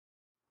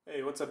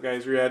Hey, what's up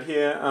guys, Riyadh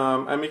here.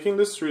 I'm making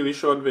this really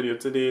short video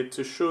today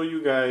to show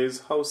you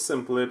guys how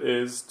simple it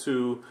is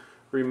to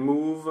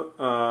remove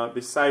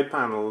the side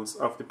panels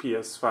of the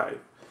PS5.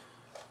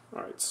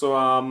 Alright,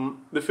 so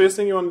the first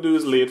thing you want to do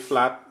is lay it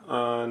flat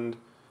and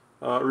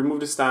remove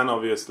the stand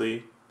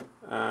obviously.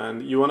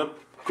 And you want to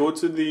go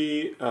to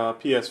the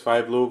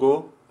PS5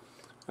 logo.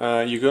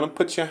 You're going to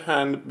put your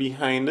hand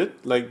behind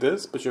it like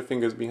this, put your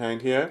fingers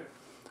behind here.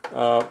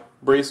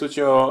 Brace with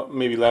your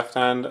maybe left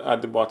hand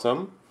at the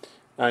bottom.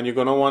 And you're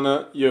going to want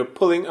to, you're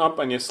pulling up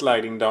and you're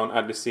sliding down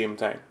at the same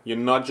time. You're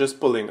not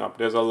just pulling up.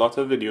 There's a lot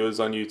of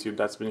videos on YouTube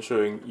that's been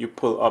showing you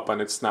pull up and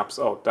it snaps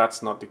out.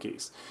 That's not the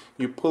case.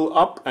 You pull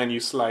up and you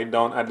slide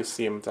down at the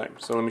same time.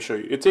 So let me show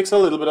you. It takes a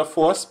little bit of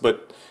force,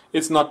 but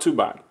it's not too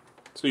bad.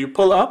 So you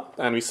pull up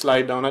and we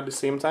slide down at the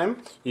same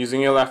time,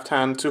 using your left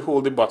hand to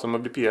hold the bottom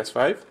of the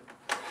PS5.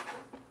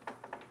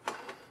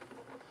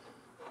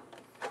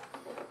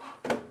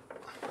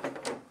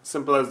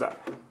 Simple as that.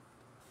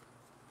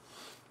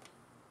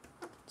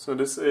 So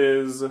this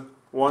is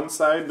one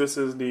side, this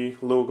is the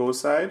logo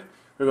side.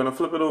 We're going to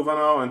flip it over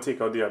now and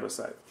take out the other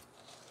side.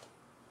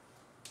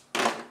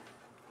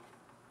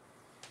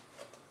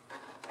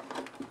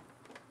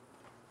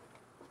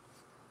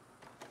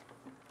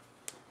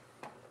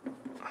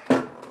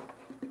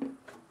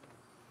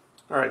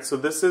 Alright, so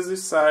this is the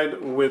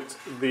side with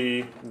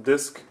the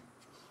disc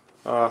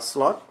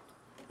slot,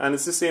 and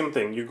it's the same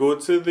thing. You go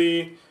to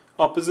the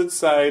opposite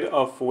side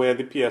of where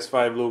the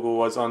PS5 logo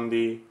was on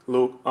the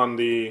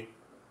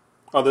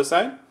other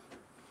side,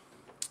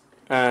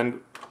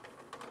 and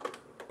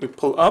we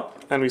pull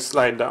up and we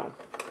slide down.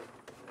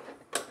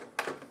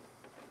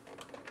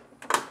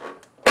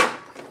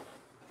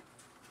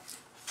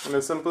 And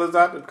as simple as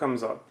that, it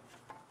comes out.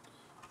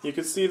 You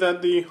can see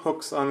that the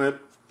hooks on it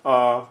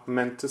are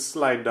meant to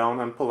slide down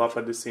and pull up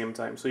at the same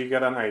time, so you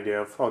get an idea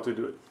of how to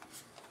do it.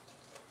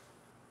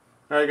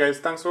 Alright guys,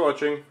 thanks for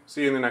watching.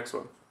 See you in the next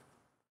one.